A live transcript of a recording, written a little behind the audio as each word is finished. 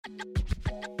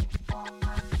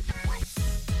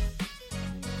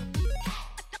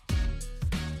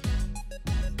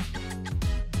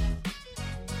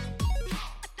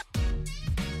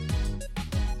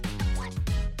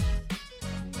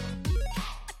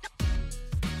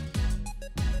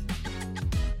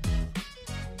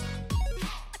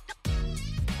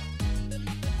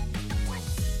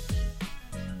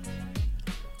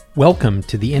Welcome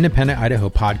to the Independent Idaho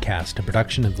podcast, a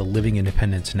production of the Living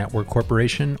Independence Network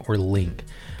Corporation, or LINC.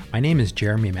 My name is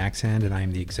Jeremy Maxand, and I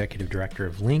am the Executive Director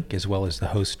of LINC, as well as the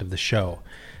host of the show.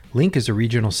 LINC is a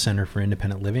regional center for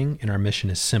independent living, and our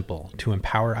mission is simple: to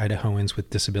empower Idahoans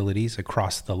with disabilities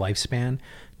across the lifespan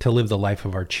to live the life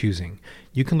of our choosing.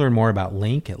 You can learn more about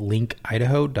LINC at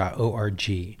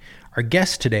linkidaho.org. Our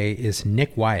guest today is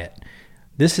Nick Wyatt.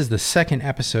 This is the second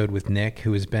episode with Nick,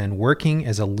 who has been working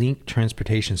as a LINC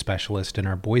Transportation Specialist in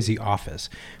our Boise office.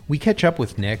 We catch up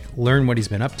with Nick, learn what he's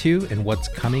been up to, and what's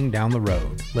coming down the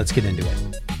road. Let's get into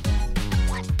it.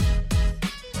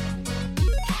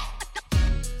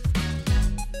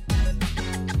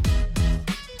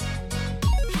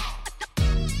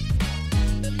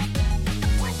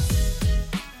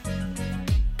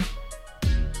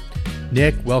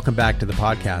 Nick, welcome back to the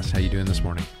podcast. How you doing this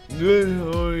morning? Good,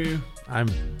 how are you? I'm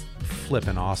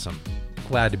flipping awesome.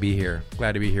 Glad to be here.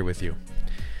 Glad to be here with you.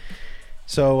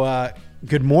 So,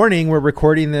 good morning. We're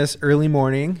recording this early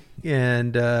morning,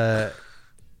 and you're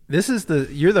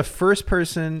the first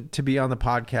person to be on the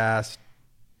podcast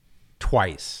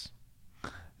twice.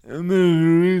 And there's a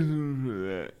reason for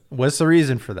that. What's the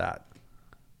reason for that?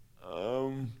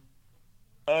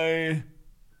 I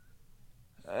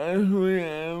actually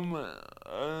am an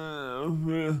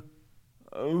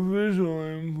official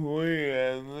employee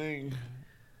at LINC.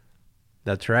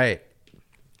 That's right.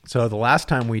 So the last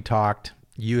time we talked,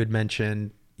 you had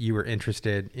mentioned you were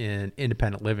interested in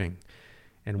independent living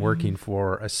and working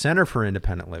for a center for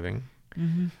independent living.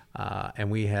 And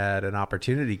we had an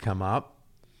opportunity come up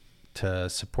to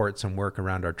support some work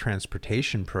around our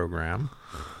transportation program.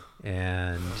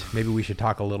 And maybe we should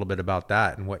talk a little bit about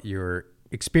that and what your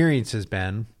experience has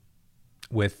been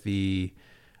with the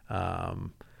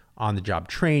on-the-job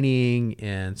training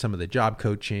and some of the job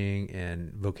coaching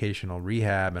and vocational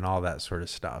rehab and all that sort of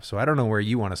stuff. So I don't know where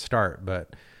you want to start,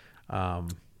 but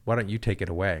why don't you take it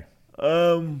away?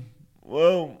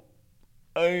 Well,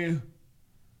 I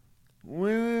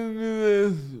went into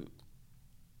this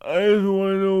eyes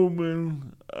wide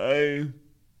open. I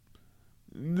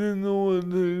didn't know what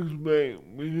to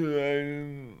expect because I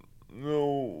didn't know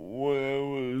what I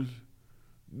was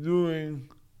doing.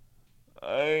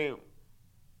 I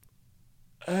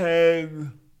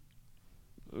had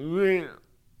a real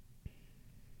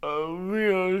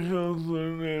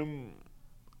counselor named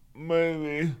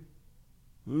Miley,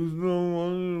 who's no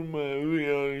longer my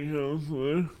real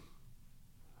counselor.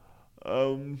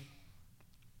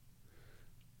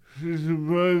 She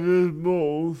surprised us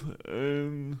both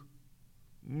and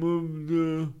moved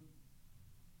to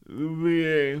the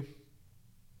VA.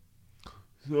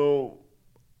 So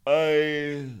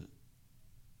I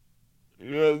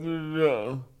got the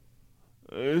job.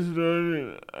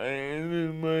 I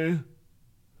ended my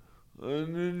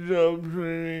on-the-job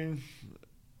training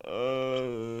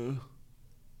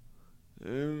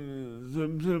in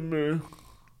September,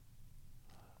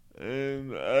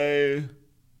 and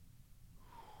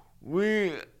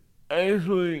we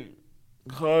actually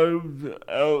carved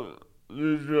out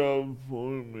the job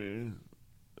for me.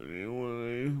 Do you want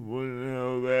to explain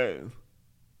how that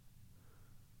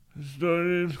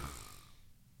started?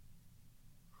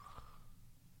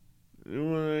 You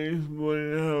want to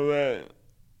explain how that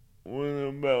went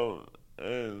about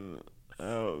and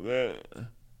how that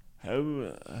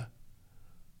happened,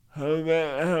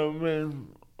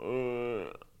 or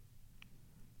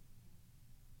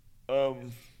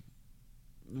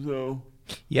so.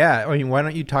 Yeah, I mean, why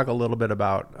don't you talk a little bit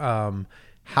about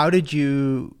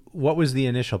what was the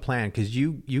initial plan? Because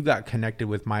you got connected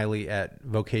with Miley at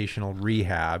vocational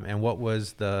rehab, and what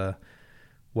was the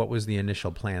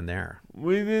initial plan there?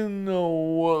 We didn't know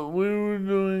what we were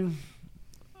doing.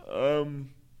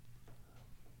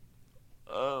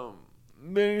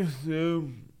 Thanks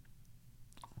to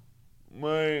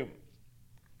my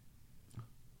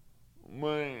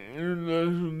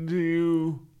introduction to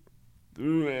you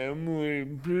through Emily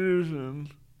Pearson,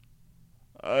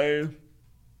 I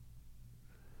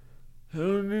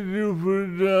helped you for a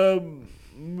job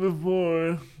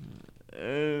before,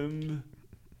 and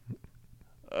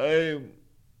I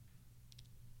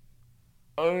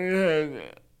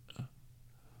had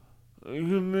a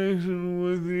connection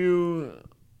with you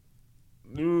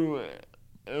through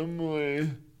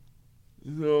Emily,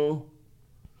 so so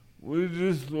we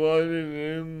just slotted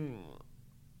in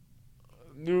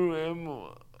through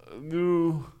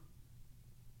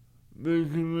the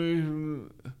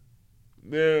commission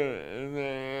there, and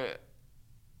I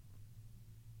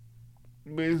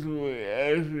basically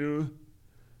asked you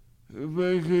if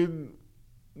I could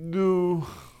do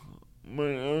my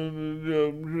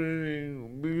on-the-job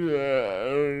training because I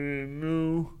already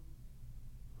knew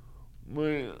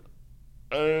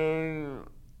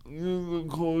the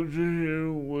culture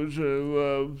here, which I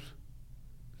loved.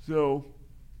 So,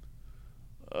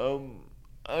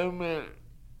 I met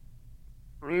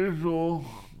Rachel,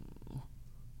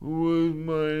 who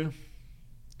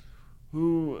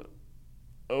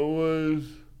was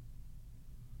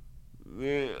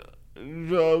the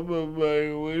job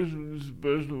evaluation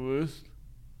specialist,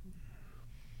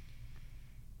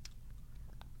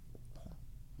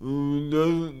 who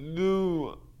doesn't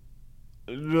do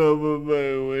job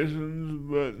evaluations,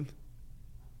 but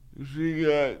she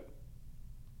got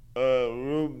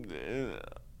roped in.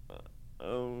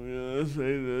 I'm gonna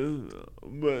say this,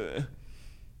 but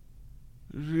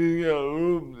she got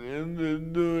roped into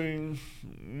doing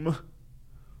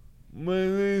my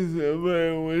lease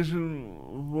evaluation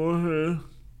for her,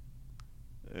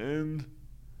 and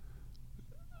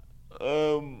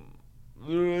the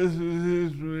rest is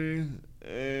history,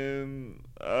 and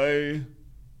I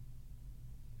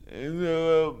ended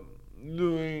up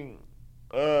doing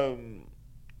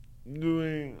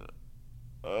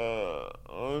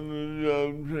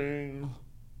on-the-job training,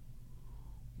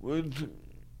 which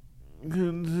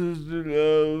consisted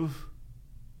of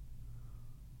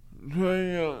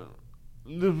trying out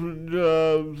different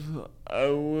jobs. I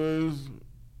was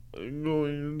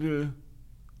going to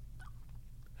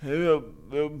head up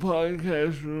the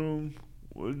podcast room,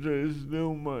 which I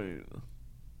still might,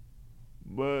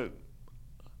 but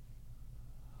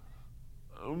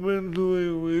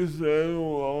eventually we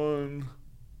settled on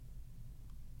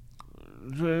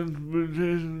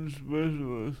transportation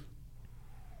specialist,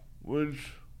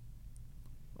 which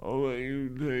I'll let you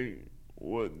take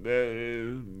what that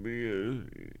is because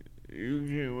you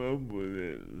came up with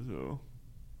it. So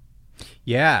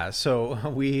Yeah, so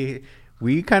we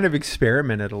kind of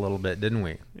experimented a little bit, didn't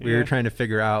we? We were trying to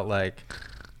figure out, like,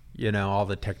 all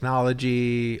the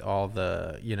technology, all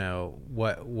the,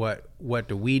 what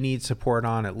do we need support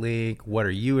on at LINC? What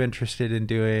are you interested in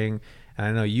doing? And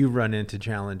I know you run into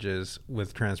challenges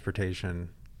with transportation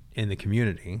in the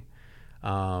community,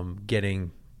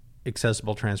 getting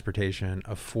accessible transportation,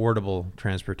 affordable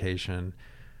transportation,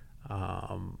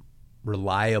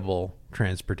 reliable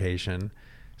transportation.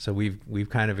 So we've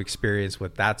kind of experienced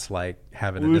what that's like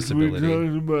having a disability. We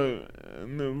talked about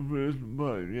in the first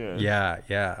part, yeah.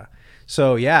 Yeah.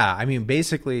 So I mean,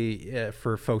 basically,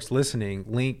 for folks listening,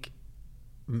 LINC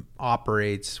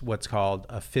operates what's called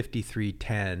a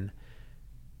 5310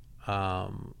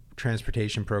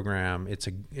 transportation program.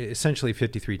 Essentially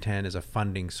 5310 is a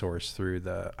funding source through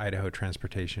the Idaho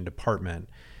Transportation Department,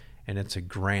 and it's a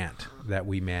grant that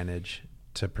we manage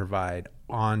to provide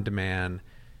on-demand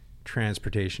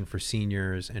transportation for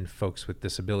seniors and folks with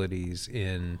disabilities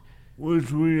in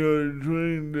which we are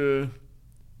trying to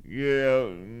get out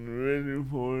and ready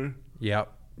for.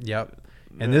 Yep.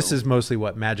 And this is mostly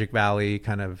what Magic Valley,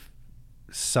 kind of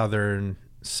southern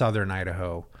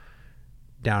Idaho,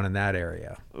 down in that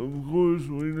area. Of course,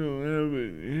 we don't have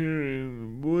it here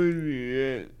in Boise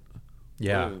yet.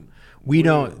 Yeah, we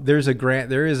don't. There is a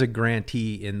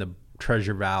grantee in the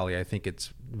Treasure Valley. I think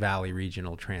it's Valley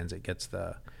Regional Transit gets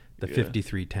the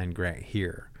 5310 grant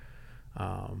here.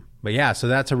 But so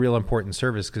that's a real important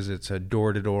service because it's a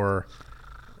door-to-door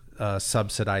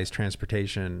subsidized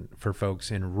transportation for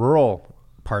folks in rural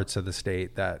parts of the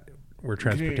state where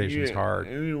transportation is hard.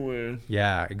 Anywhere.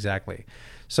 Yeah, exactly.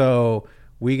 So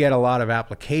we get a lot of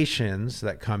applications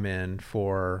that come in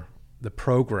for the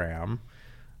program,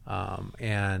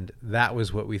 and that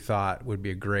was what we thought would be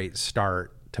a great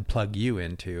start to plug you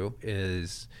into,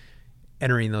 is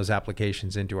entering those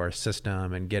applications into our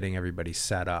system and getting everybody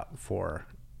set up for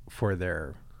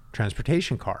their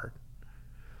transportation card.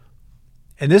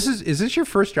 And is this your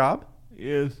first job?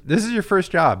 Yes. This is your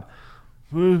first job.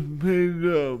 First paid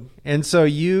job. And so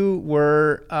you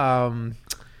were,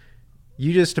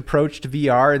 you just approached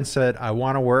VR and said, I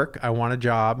want to work. I want a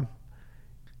job.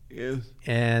 Yes.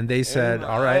 And they said,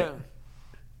 all right.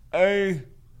 I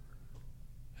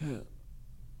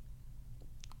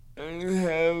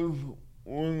have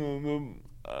one of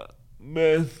the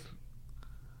best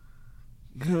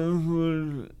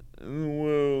counselors in the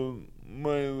world,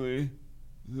 Miley.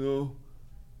 So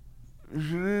she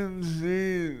didn't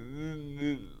see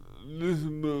the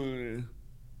disability.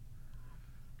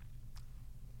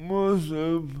 most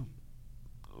of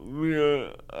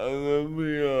VR, I love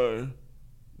VR,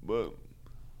 but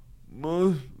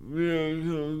most VR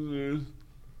counselors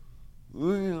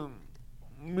look at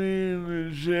me in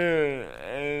the chair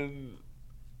and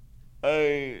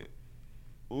I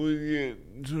would get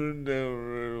turned down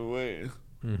right away.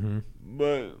 Mm-hmm.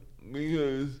 But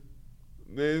because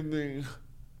they think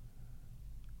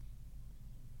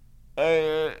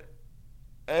I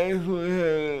actually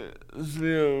had a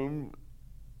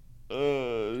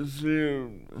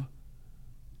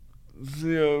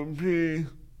CRP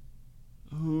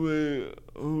who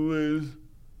is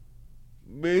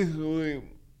basically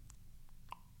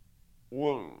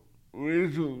what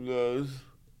Rachel does,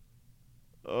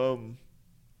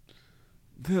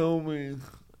 tell me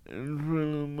in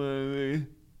front of my face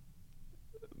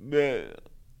that,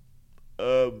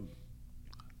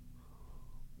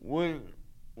 what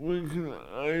can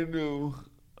I do?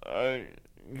 I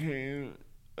can't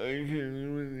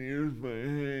even use my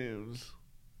hands.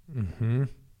 Mm-hmm.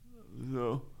 So,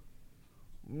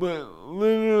 but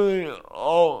literally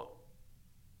all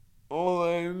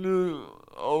I do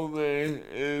all day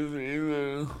is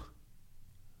either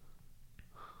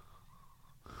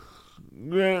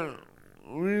grant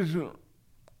research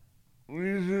for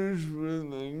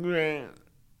the grant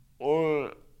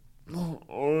or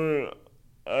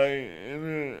I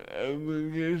enter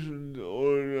applications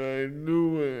or I do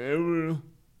whatever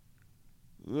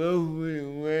lovely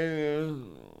Lena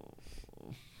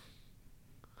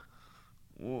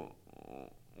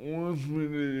wants me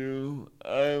to do.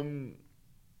 I'm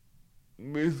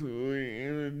basically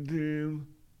in a team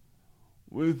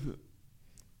with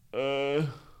 3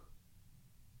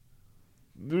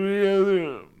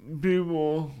 other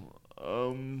people.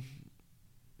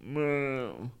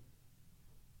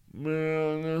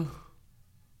 Mariana,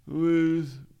 who is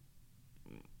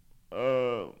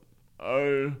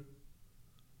our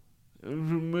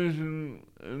information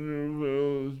and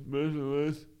referral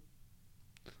specialist,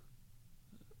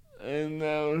 and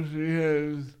now she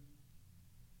has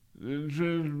the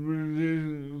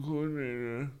transportation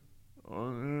coordinator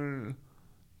on her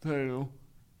title.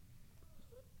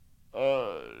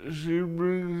 She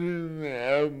brings in the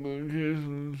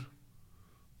applications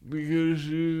because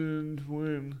she's a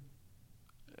twin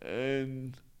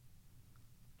and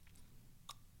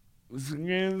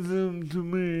scans them to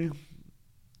me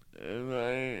and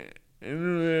I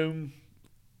enter them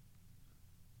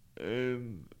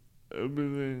and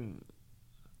everything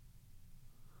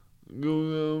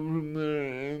goes on from there,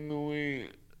 and we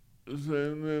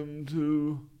send them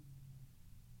to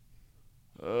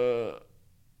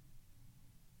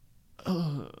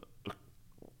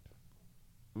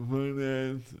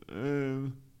finance,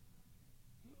 and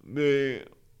they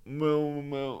mail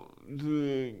them out to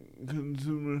the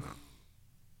consumer.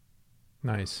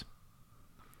 Nice.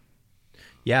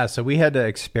 Yeah, so we had to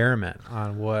experiment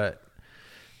on what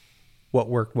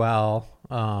worked well,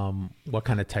 what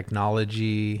kind of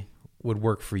technology would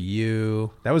work for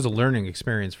you. That was a learning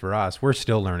experience for us. We're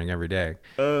still learning every day.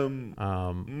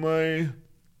 My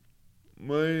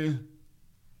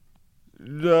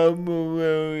job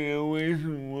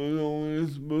evaluation was only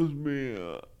supposed to be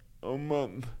a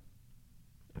month,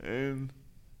 and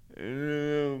it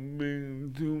ended up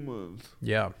being 2 months.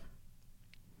 Yeah.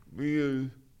 Because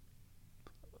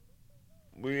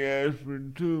we asked for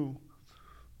 2,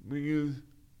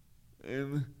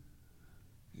 and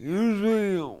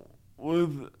usually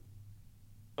with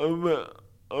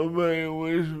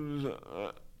evaluations,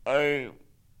 I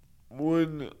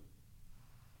would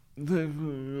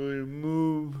technically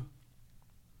move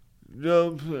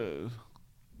job sites,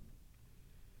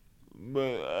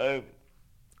 but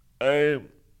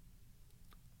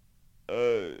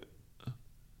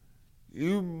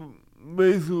you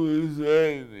basically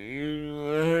said you're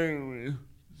gonna hire me,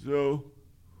 so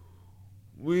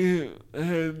we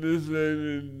had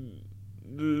decided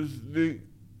to stick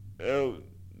out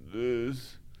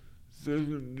this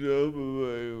second job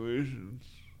evaluations,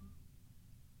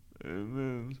 and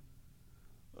then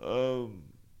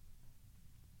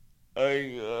I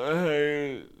got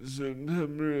hired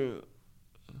September.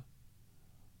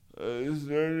 I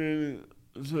started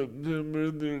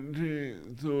September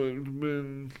 13th, so it's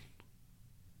been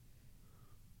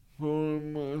 4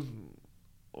 months,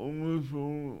 almost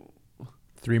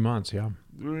 3 months, yeah.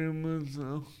 3 months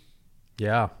now.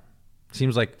 Yeah.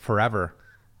 Seems like forever.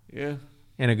 Yeah.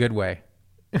 In a good way.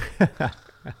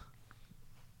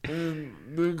 And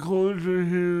the culture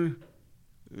here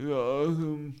is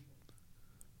awesome.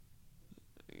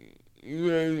 You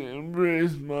guys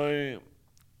embrace my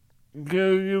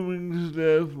caregiving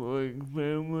staff like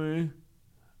family.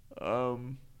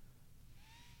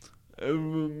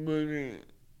 everybody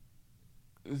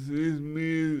sees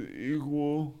me as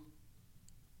equal.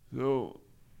 So,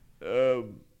 I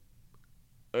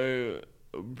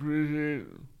appreciate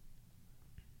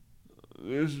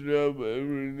this job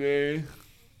every day.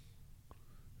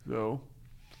 So,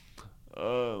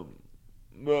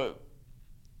 but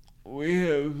we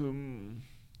have some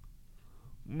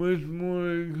much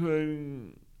more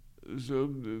exciting stuff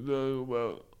to talk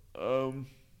about.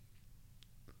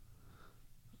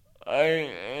 I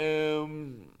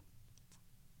am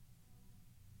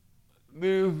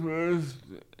the first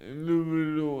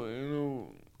individual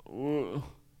in a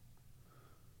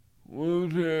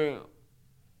wheelchair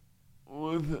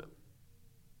with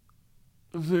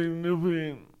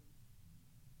significant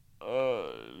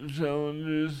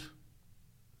challenges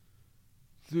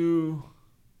to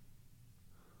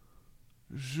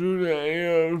shoot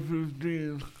an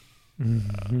AR-15.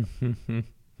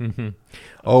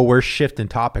 Oh, we're shifting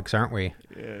topics, aren't we?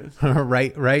 Yes.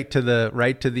 right to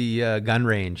the gun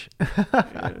range.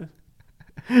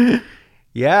 Yes.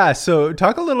 Yeah. So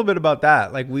talk a little bit about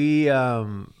that. Like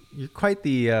you're quite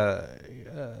the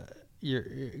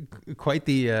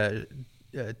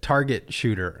target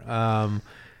shooter.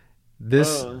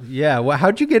 Well,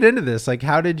 how'd you get into this? Like,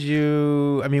 how did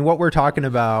you? I mean, what we're talking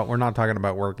about? We're not talking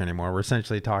about work anymore. We're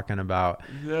essentially talking about.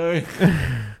 Sorry.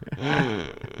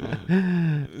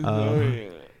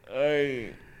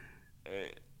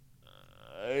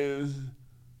 I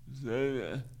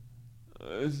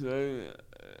said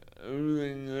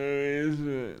everything there is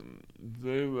to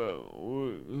say about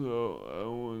work, so I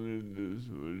wanted to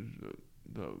switch the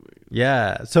topic.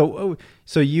 Yeah. So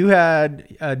you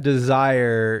had a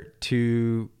desire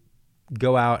to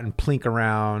go out and plink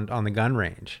around on the gun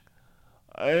range.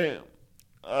 I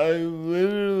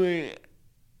literally,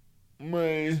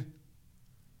 my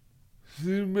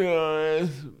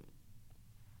CPRS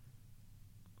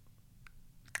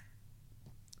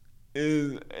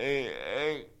is a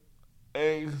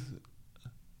ex-Navy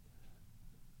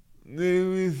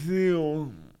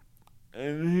SEAL,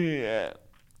 and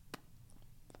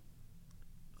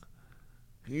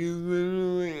he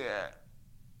literally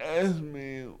asked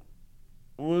me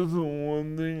what's the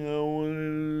one thing I wanted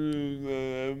to do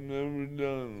that I've never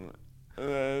done,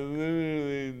 and I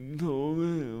literally told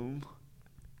him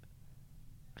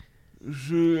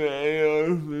shoot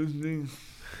an AR-15.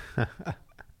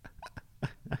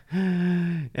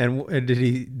 And did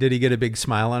he get a big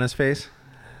smile on his face?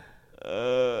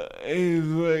 He's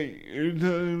like, you're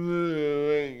talking to the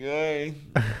right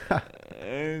guy.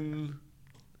 And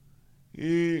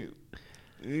we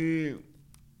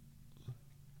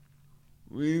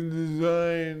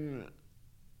designed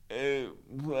a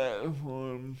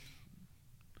platform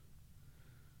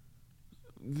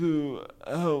to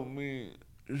help me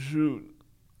shoot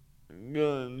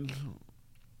guns.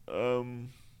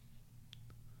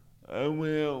 I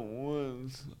went out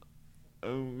once.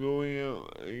 I'm going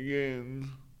out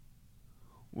again.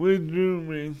 With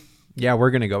Jeremy. Yeah,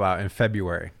 we're gonna go out in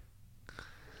February.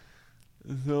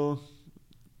 So,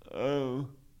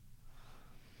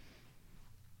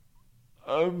 I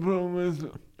promised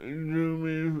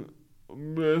Jeremy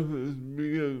breakfast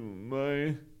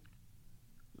because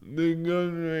the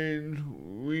gun range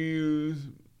we use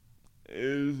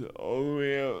is all the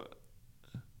way out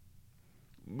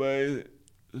by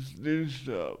Stitch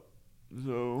Shop.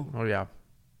 So, oh yeah,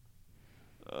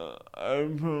 I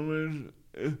promise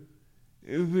if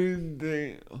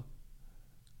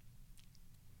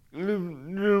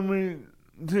Jeremy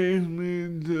takes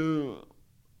me to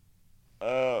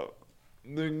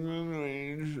the gun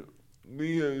range,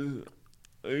 because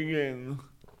again,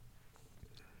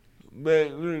 back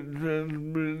to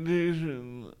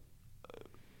transportation,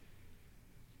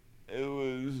 it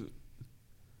was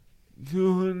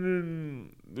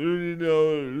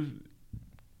 $230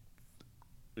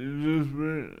 just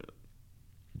for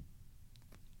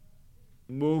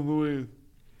both ways.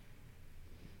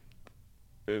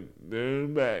 They're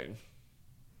back.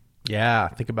 yeah.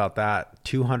 Think about that.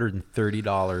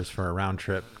 $230 for a round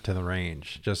trip to the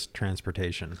range, just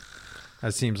transportation.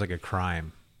 That seems like a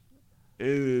crime. It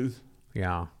is.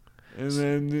 Yeah. And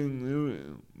I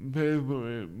didn't pay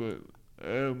for it, but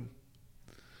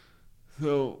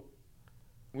so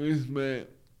we spent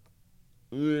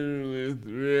literally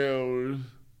 3 hours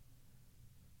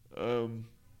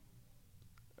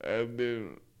at the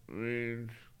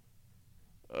range.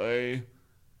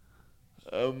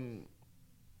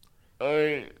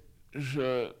 I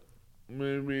shot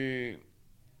maybe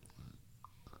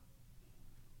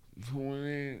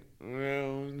 20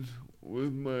 rounds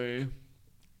with my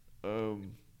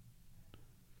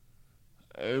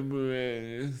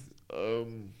apparatus.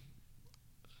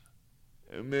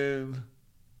 and then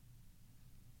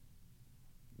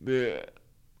the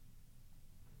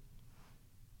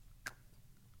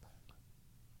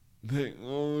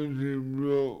technology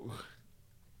broke,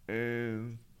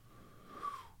 and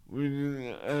we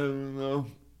didn't have enough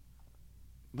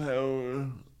power.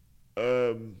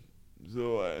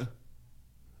 So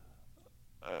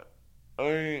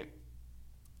I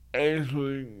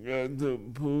actually got to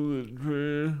pull the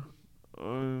trigger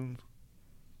on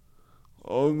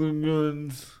all the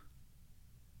guns.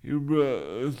 He brought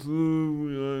a slew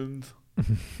of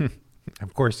guns.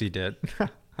 Of course he did.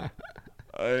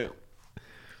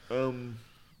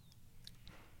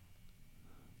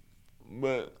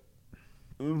 But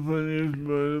the funniest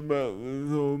part about this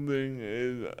whole thing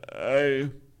is I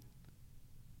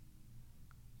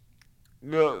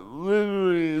got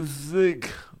literally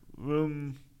sick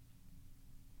from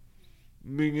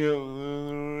being out on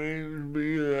the range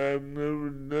because I've never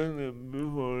done it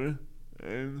before,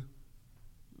 and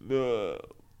the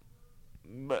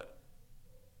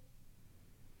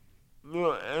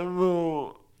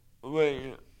envelope,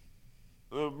 like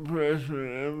the pressure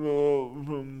envelope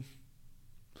from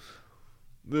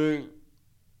the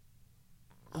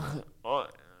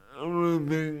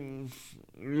everything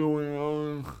going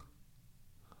on.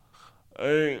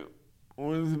 I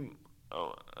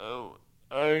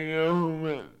got home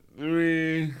at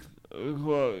 3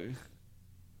 o'clock,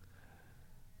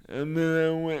 and then I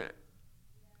went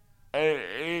at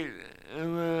 8,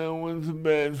 and then I went to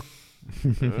bed.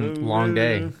 Long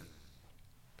day.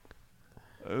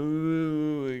 I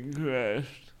literally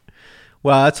crashed.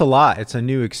 Well, that's a lot. It's a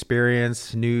new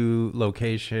experience, new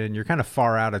location. You're kind of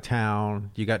far out of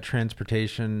town. You got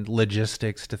transportation,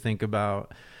 logistics to think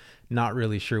about. Not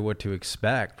really sure what to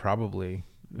expect, probably.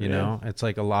 You know, it's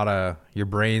like your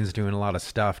brain's doing a lot of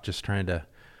stuff, just trying to,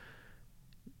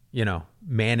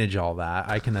 manage all that.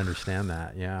 I can understand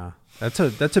that. Yeah. That's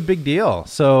a big deal.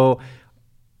 So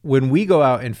when we go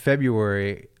out in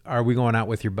February, are we going out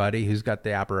with your buddy who's got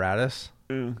the apparatus?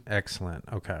 Yeah. Excellent.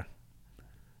 Okay.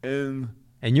 And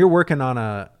you're working on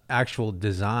a actual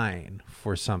design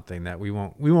for something that we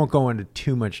won't go into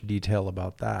too much detail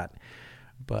about that.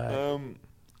 But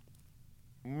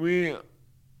we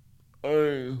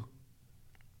are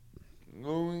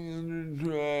going to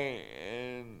try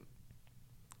and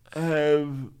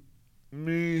have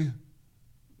me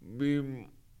be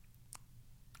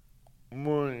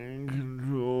more in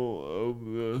control of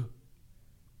the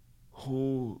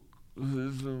whole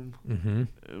system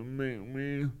and make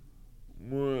me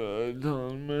more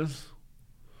autonomous,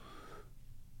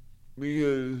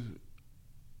 because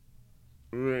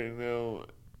right now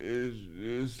it's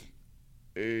just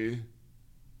a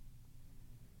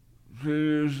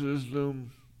trigger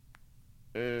system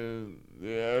and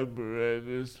the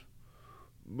apparatus,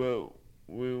 but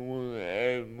we want to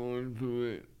add more to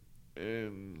it,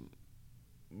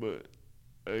 but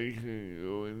I can't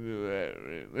go into that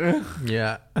right now.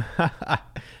 yeah,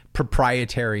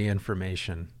 proprietary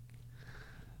information.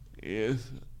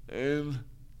 Yes, and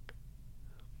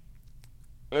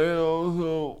I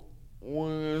also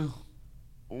wanna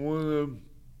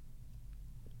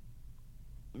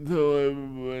tell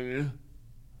everybody,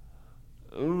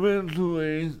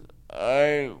 eventually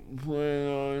I plan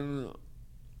on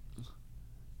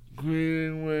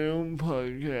creating my own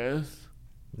podcast.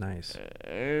 Nice.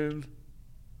 And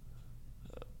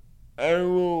I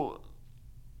will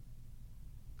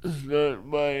start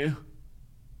by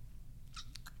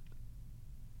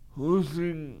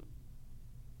hosting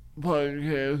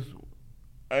podcasts.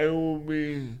 I will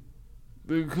be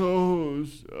the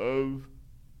co-host of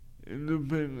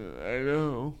Independent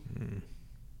Idaho.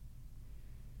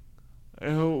 I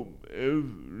hope if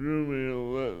Rumi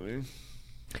will let me.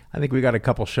 I think we got a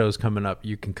couple shows coming up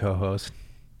you can co-host.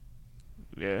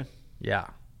 Yeah. Yeah.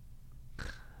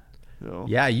 So,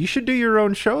 yeah, you should do your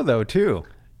own show though too.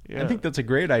 yeah. I think that's a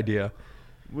great idea.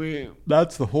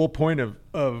 That's the whole point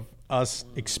of us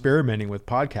experimenting with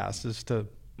podcasts, is to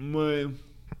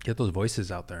get those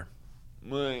voices out there.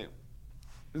 My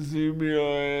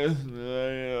CBRS,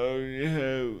 I already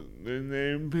have the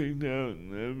name picked out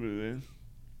and everything.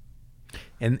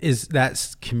 And is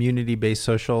that community-based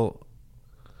social?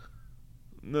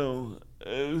 No.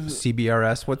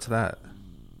 CBRS, what's that?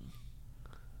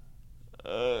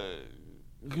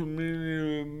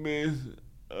 Community-based,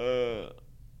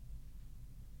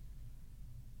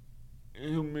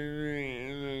 community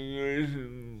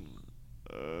integration,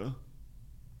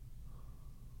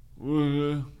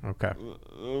 worker. Okay.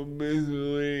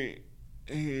 Basically,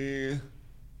 he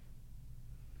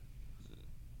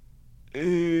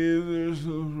is a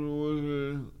social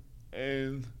worker,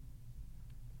 and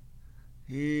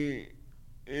he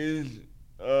is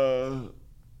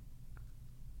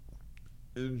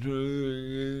in terms of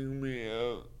getting me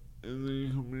out in the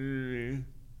community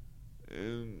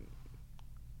and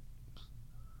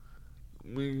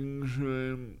making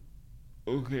sure I'm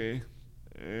okay.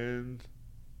 And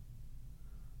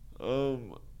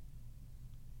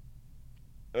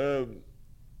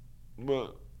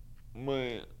but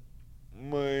my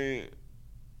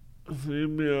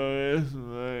CPRS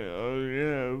and I already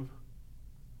have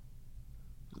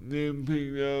them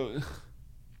picked out.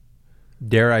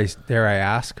 Dare I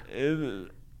ask?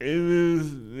 It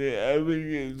is the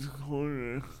Advocates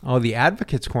Corner. Oh, the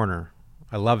Advocates Corner.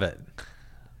 I love it.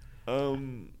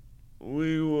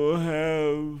 We will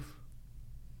have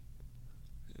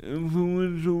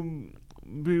influential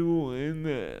people in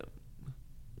the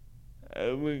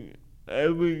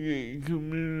advocate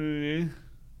community,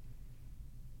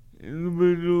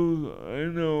 individuals I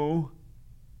know,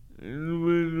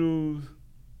 individuals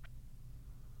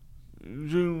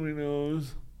Jeremy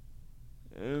knows,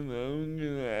 and I'm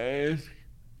gonna ask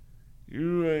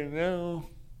you right now,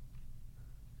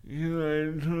 can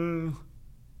I turn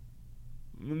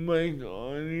the mic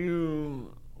on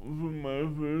you for my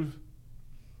first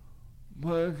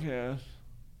podcast?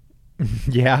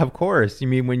 Yeah, of course. You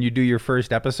mean when you do your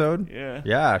first episode? Yeah.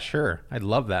 Yeah, sure. I'd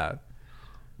love that.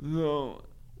 So,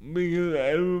 because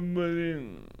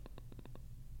everybody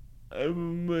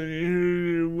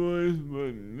hears your voice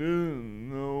but doesn't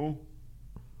know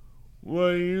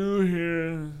why you're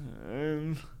here,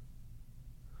 and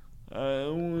I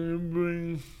want to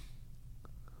bring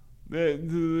that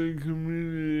to the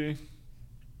community.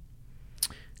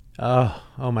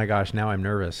 Oh my gosh, now I'm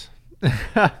nervous.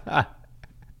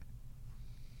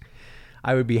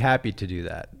 I would be happy to do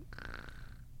that.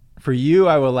 For you,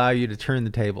 I will allow you to turn the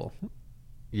table.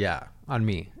 Yeah, on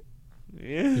me.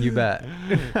 Yeah. You bet.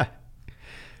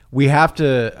 We have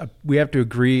to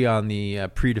agree on the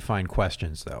predefined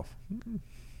questions, though.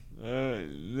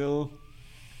 No.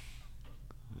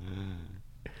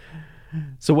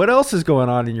 So what else is going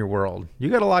on in your world?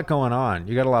 You got a lot going on.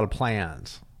 You got a lot of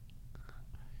plans.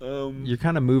 You're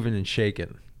kind of moving and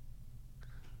shaking.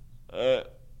 In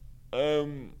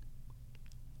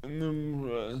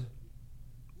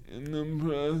the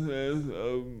process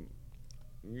of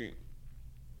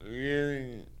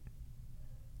getting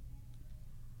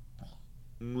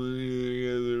money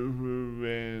together for a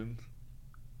van,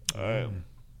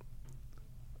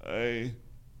 I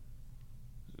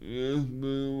just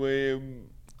put away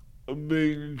a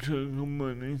big chunk of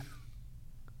money.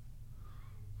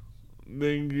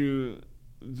 Thank you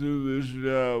to this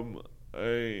job,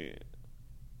 I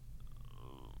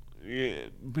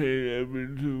get paid every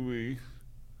 2 weeks,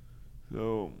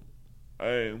 so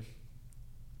I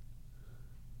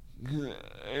can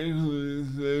actually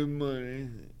save money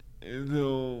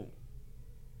until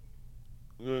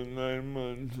the 9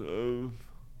 months of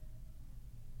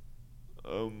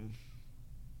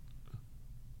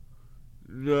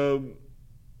job,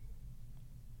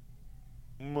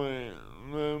 my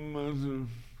 9 months of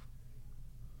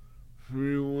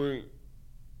free work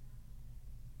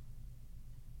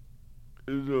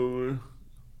is over.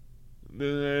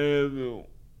 Then I have to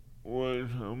watch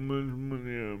how much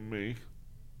money I make,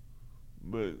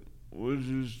 but which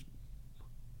is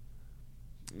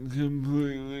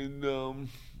completely dumb.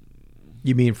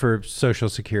 You mean for Social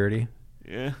Security?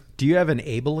 Yeah. Do you have an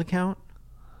ABLE account?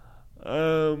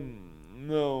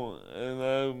 No, and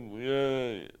I'm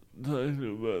gonna talk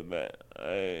about that.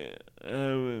 I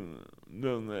haven't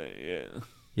done that yet.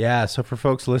 Yeah, so for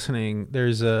folks listening,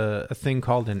 there's a thing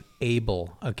called an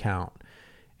ABLE account.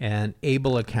 And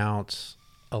ABLE accounts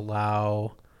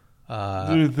allow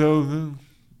 3,000?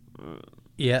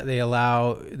 Yeah, they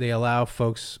allow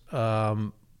folks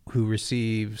who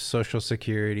receive Social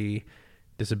Security,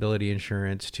 disability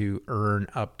insurance to earn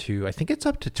up to, I think it's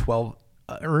up to 12,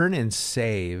 earn and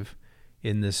save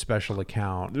in this special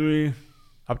account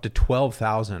up to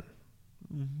 $12,000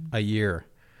 a year.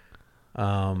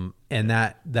 And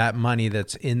that money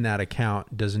that's in that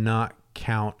account does not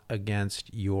count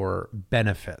against your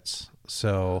benefits.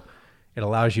 So it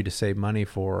allows you to save money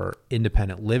for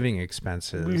independent living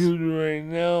expenses. Because right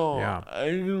now, Yeah. I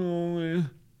can only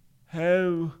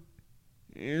have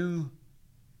in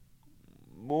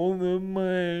both of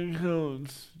my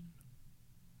accounts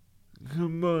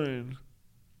combined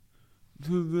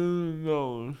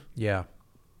 $2,000. Yeah.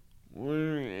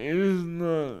 Where it is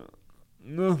not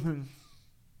nothing.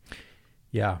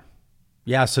 Yeah.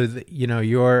 Yeah. So,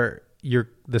 the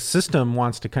system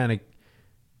wants to kind of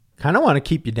want to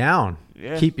keep you down,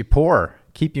 Yeah. keep you poor,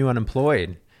 keep you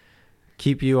unemployed,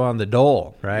 keep you on the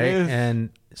dole, right? Yes. And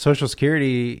Social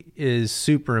Security is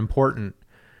super important,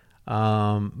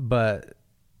 but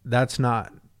that's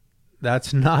not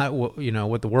what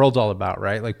what the world's all about,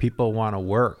 right? Like, people want to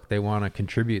work, they want to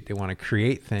contribute, they want to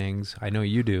create things. I know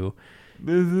you do.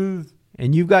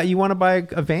 And you want to buy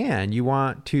a van, you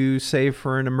want to save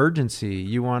for an emergency,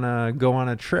 you want to go on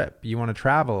a trip, you want to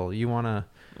travel, I want to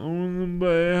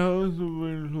buy a house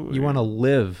eventually. You want to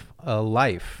live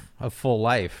a full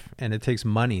life, and it takes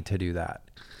money to do that.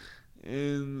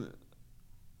 And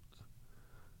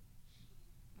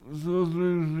Social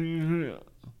Security,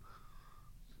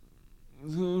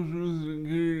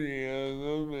 I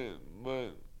love it,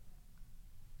 but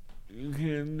you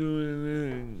can't do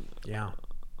anything. Yeah.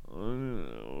 On it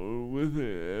or with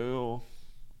it at all.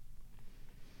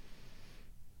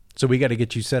 So we got to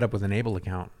get you set up with an Able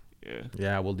account. Yeah.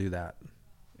 Yeah, we'll do that.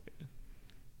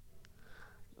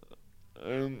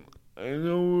 I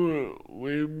know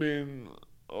we've been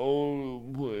all over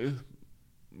the place,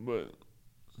 but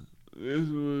this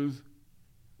was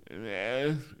an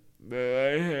ask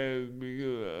that I had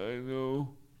because I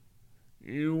know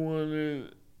you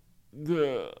wanted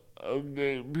to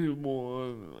update people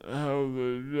on how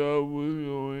the job was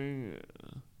going.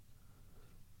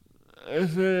 I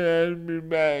said I'd be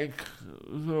back,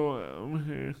 so I'm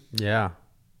here. Yeah.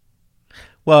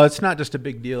 Well, it's not just a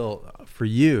big deal for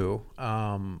you,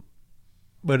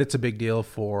 but it's a big deal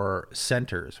for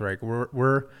centers, right?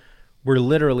 We're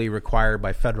literally required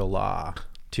by federal law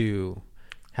to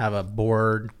have a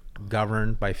board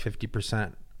governed by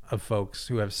 50% of folks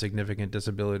who have significant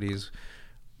disabilities.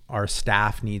 Our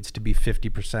staff needs to be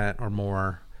 50% or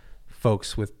more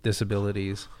folks with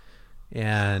disabilities.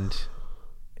 And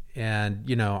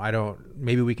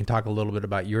maybe we can talk a little bit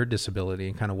about your disability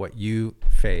and kind of what you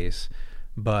face.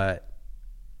 But,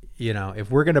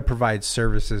 if we're going to provide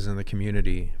services in the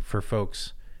community for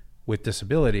folks with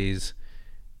disabilities,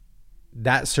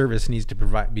 that service needs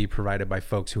to be provided by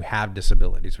folks who have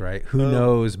disabilities, right? Who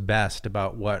knows best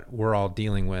about what we're all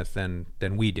dealing with than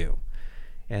we do.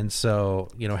 And so,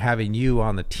 having you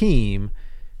on the team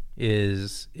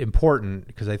is important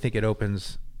because I think it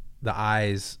opens the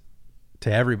eyes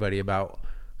to everybody about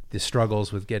the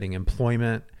struggles with getting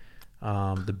employment,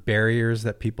 the barriers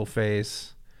that people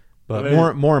face,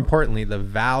 but more importantly, the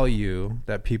value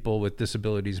that people with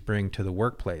disabilities bring to the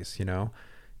workplace. A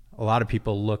lot of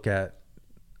people look at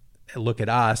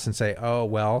us and say, "Oh,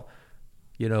 well,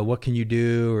 what can you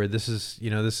do?" Or this is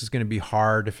going to be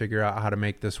hard to figure out how to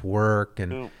make this work.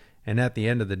 And at the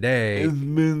end of the day, it's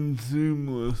been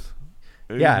seamless.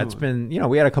 Yeah, it's been,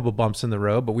 we had a couple bumps in the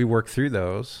road, but we worked through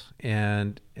those.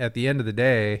 And at the end of the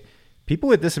day, people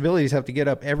with disabilities have to get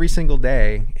up every single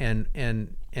day and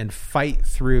fight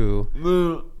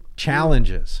through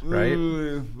challenges,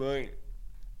 right?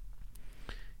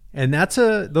 And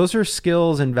those are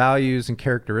skills and values and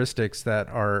characteristics that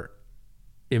are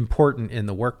important in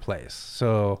the workplace.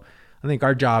 So I think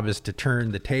our job is to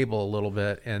turn the table a little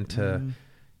bit and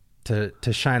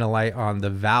to shine a light on the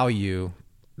value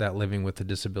that living with a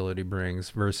disability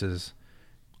brings versus,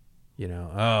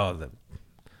 the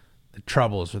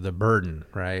troubles or the burden,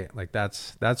 right? Like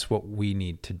that's what we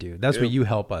need to do. That's what you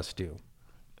help us do.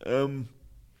 For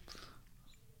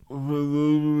those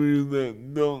of you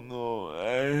that don't know,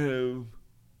 I have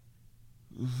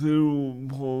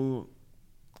cerebral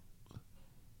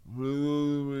palsy. For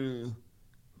those of you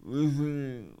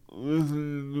listening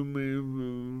to me for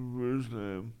the first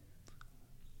time,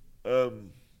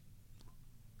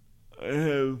 I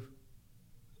have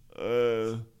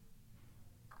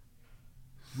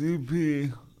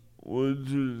CP,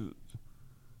 which is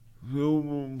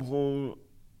cerebral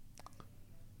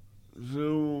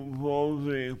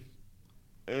palsy,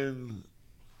 and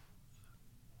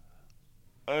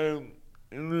I'm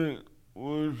in a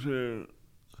wheelchair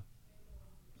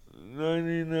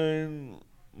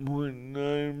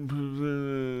 99.9% of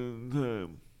the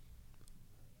time.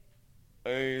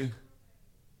 I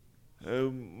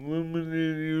have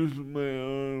limited use of my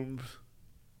arms.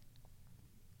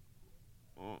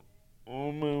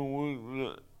 All my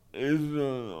work is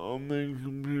done on my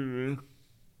computer.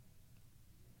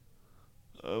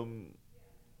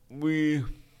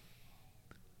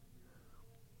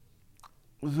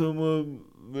 Some of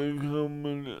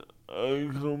the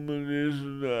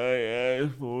accommodations I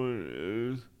asked for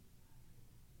is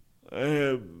I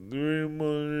have 3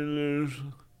 monitors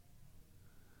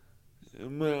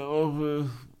in my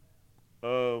office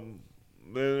that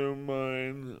are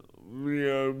mine. We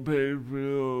are paid for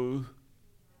those.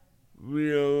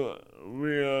 We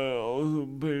are also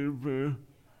paid for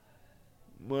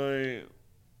my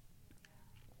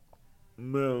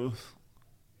mouse.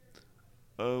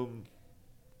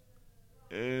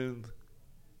 And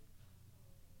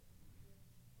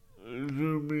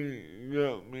Jeremy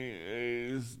got me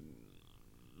a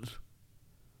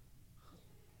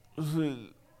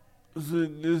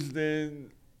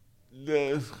sit-to-stand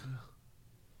desk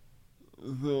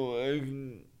so I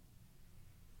can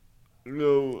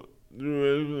go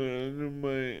directly under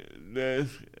my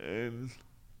desk and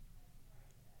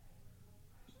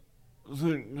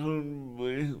sit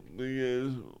comfortably,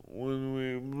 because when we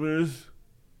first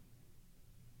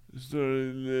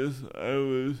started this, I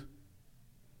was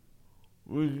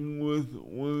working with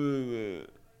one of the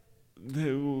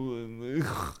tables in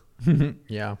the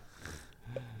Yeah.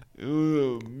 It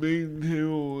was a big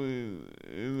table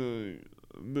in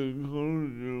the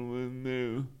corridor, and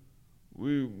then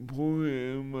we pulled it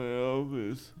in my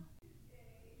office.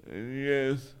 And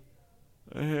yes,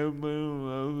 I have my own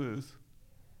office.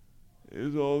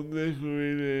 It's all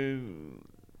decorated,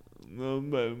 not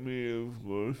by me, of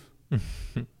course.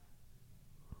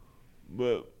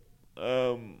 But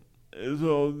it's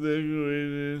all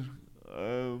decorated.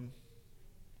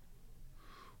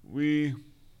 We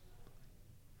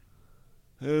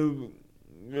have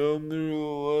gone through a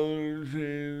lot of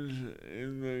change in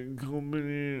the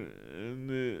company in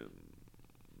the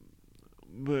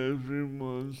past 3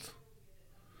 months.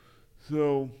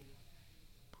 So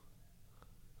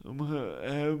I'm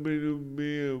happy to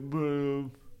be a part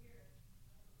of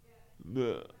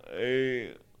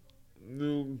a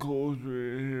new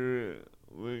culture here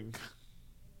at LINC.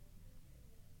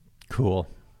 Cool.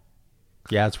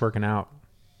 Yeah, it's working out.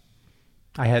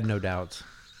 I had no doubts.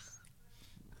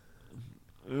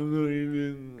 I know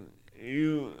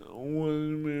you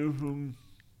wanted me from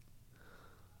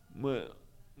my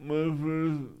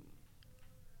first,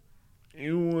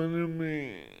 you wanted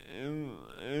me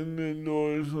in the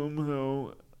door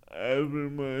somehow after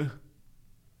my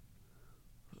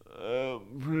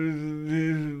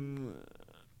presentation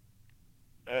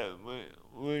at my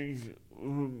LINC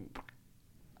from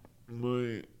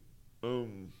my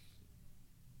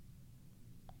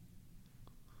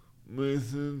my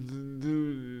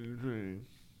sensitivity training.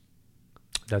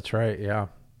 That's right, yeah.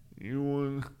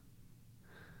 You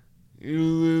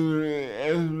literally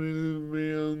asked me to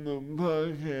be on the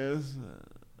podcast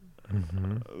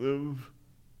the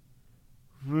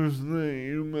first night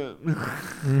you met me.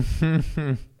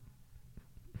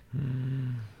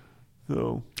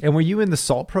 So. And were you in the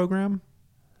SALT program?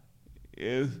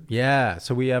 Yes. Yeah,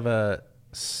 so we have a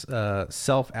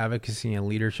self-advocacy and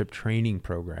leadership training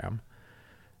program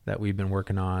that we've been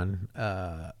working on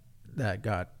that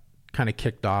got kind of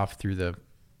kicked off through the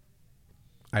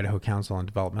Idaho Council on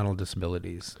Developmental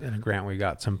Disabilities, and a grant we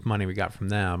got, some money we got from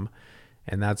them,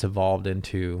 and that's evolved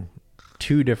into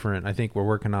 2 different, I think we're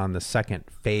working on the second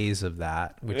phase of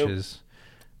that, which is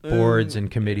boards and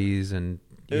committees and,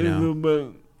 you know.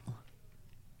 About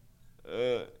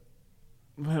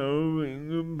power of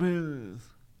independence.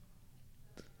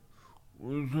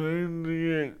 We're trying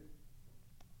to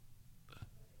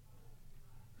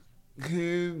get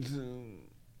kids and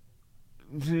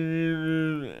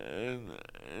teenagers and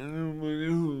anybody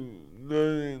who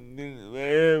doesn't think they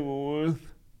have worth.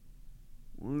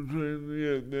 We're trying to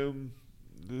get them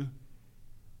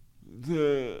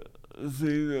to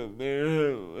see that they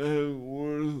have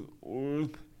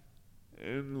worth,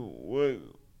 and what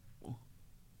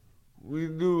we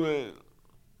do at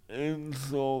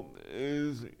INSALT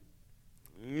is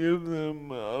give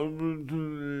them an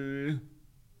opportunity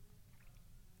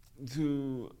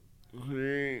to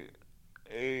create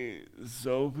a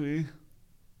selfie,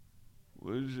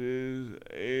 which is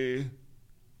a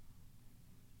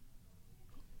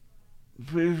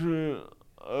picture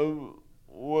of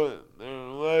what their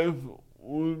life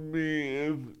would be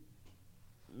if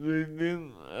they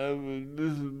didn't have a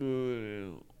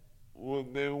disability,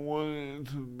 what they wanted it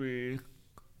to be.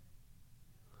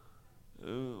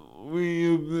 We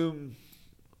give them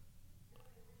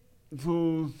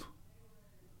tools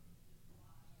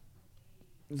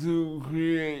to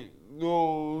create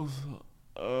goals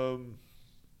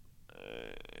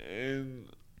and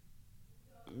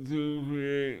to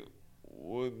create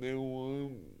what they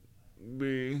want to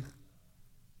be.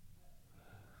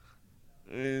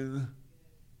 And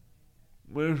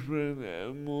my friend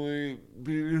Emily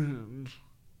Peterson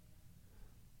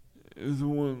is the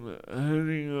one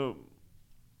heading up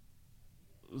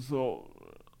SALT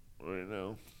right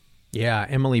now. Yeah,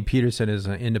 Emily Peterson is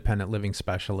an independent living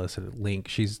specialist at LINC.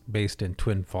 She's based in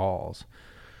Twin Falls.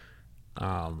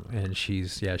 And she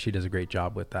does a great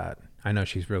job with that. I know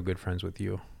she's real good friends with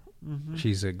you. Mm-hmm.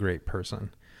 She's a great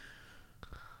person.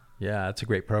 Yeah, it's a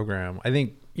great program. I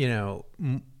think,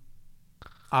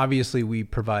 obviously we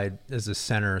provide as a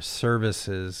center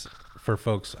services for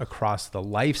folks across the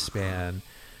lifespan,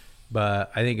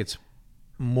 but I think it's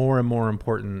more and more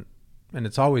important, and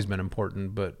it's always been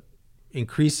important, but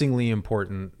increasingly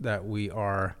important that we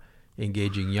are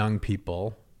engaging young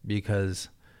people, because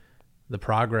the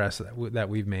progress that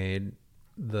we've made,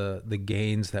 the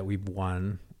gains that we've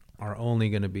won are only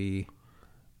going to be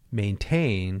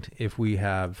maintained if we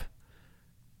have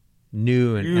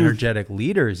new and energetic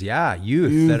leaders.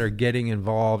 Youth that are getting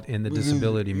involved in the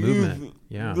disability movement.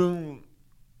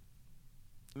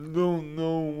 Don't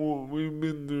know what we've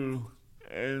been through,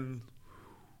 and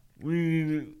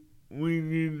we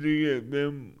need to get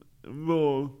them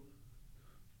involved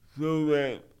so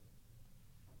that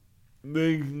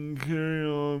they can carry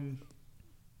on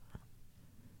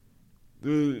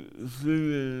the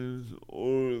citizens,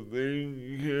 or they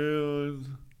can carry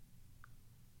on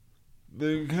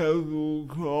the capital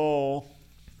crawl.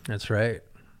 That's right.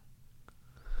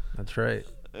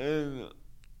 And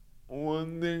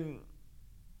one thing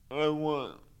I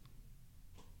want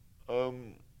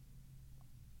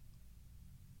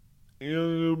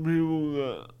younger people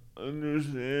to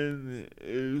understand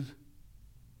is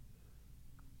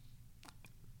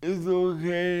it's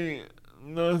okay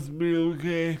not to be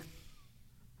okay.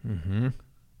 Mm-hmm.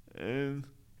 And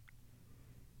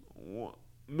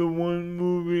the one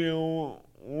movie I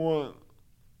want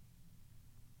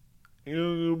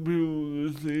younger people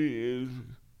to see is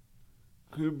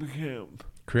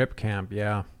Crip Camp,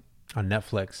 yeah, on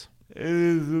Netflix. It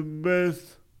is the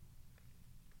best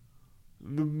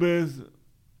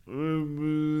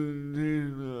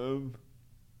representation of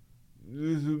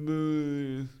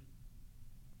disabilities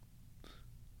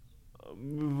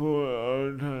before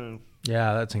our time.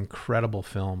 Yeah, that's incredible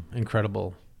film,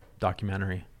 incredible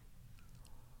documentary.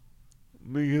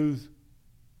 Because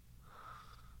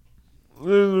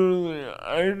literally,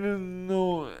 I didn't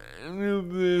know any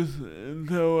of this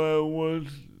until I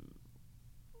watched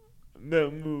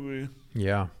that movie.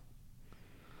 Yeah.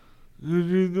 Because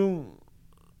you don't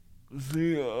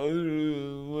see other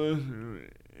lesson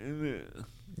in it.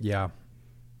 Yeah.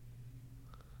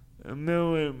 And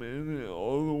now I'm in it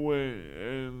all the way,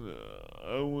 and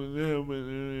I wouldn't have it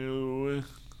any other way.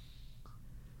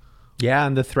 Yeah,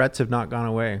 and the threats have not gone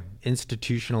away.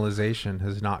 Institutionalization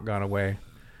has not gone away.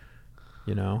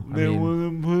 You know, They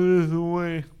want to put us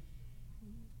away.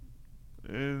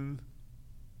 And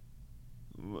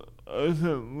us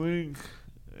at LINC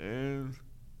and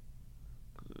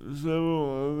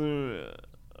several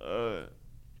other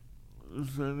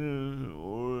centers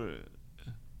or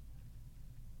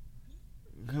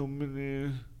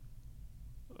companies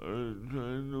are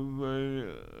trying to fight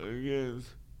against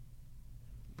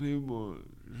people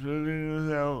shutting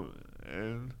us out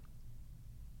and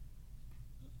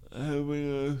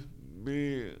having us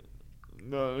be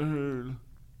not heard.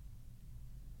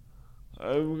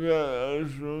 I've got a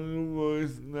stronger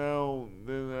voice now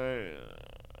than I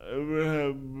ever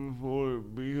have before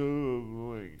because of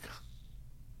LINC.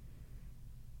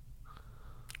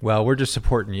 Well, we're just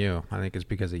supporting you. I think it's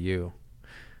because of you.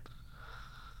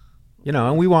 You know,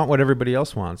 and we want what everybody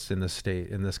else wants in this state,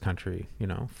 in this country. You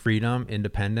know, freedom,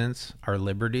 independence, our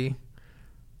liberty.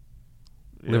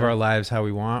 Yeah. Live our lives how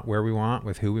we want, where we want,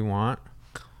 with who we want.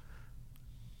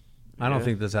 I don't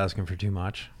think that's asking for too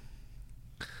much.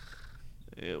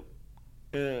 Yep.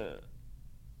 Yeah.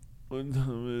 What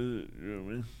time is it,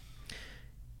 Jeremy?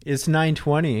 It's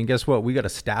 9:20, and guess what? We got a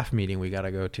staff meeting we got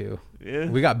to go to. Yeah.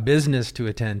 We got business to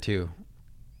attend to.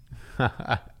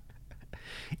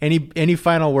 Any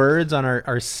final words on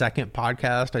our second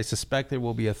podcast? I suspect there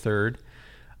will be a third,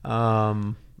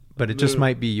 but it just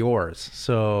might be yours.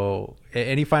 So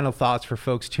any final thoughts for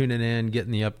folks tuning in,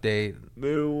 getting the update?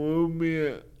 There will be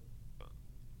a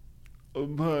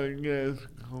podcast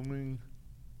coming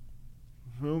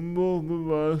from both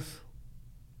of us.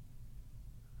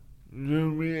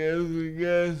 Jeremy as a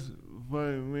guest,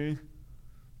 finally,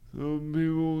 so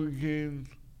people can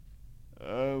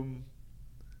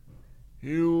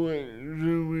hear what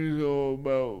Jeremy's all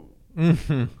about.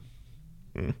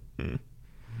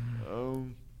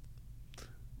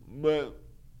 But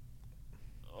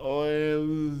all I have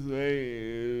to say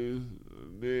is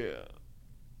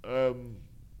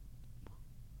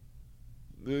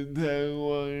the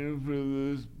tagline for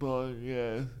this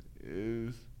podcast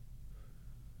is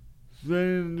 "Stay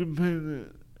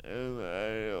independent," and I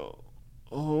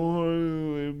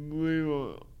wholeheartedly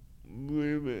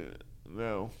believe it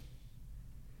now.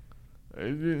 I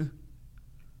didn't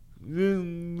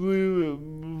believe it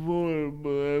before,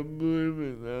 but I believe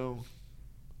it now.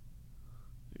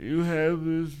 You have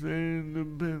to stay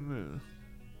independent.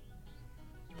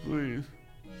 Please.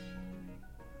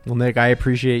 Well, Nick, I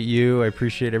appreciate you. I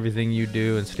appreciate everything you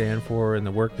do and stand for and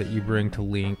the work that you bring to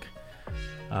LINC.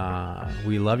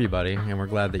 We love you, buddy, and we're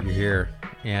glad that you're here.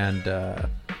 And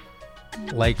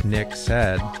like Nick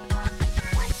said,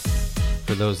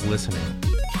 for those listening,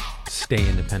 stay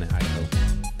independent,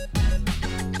 Idaho.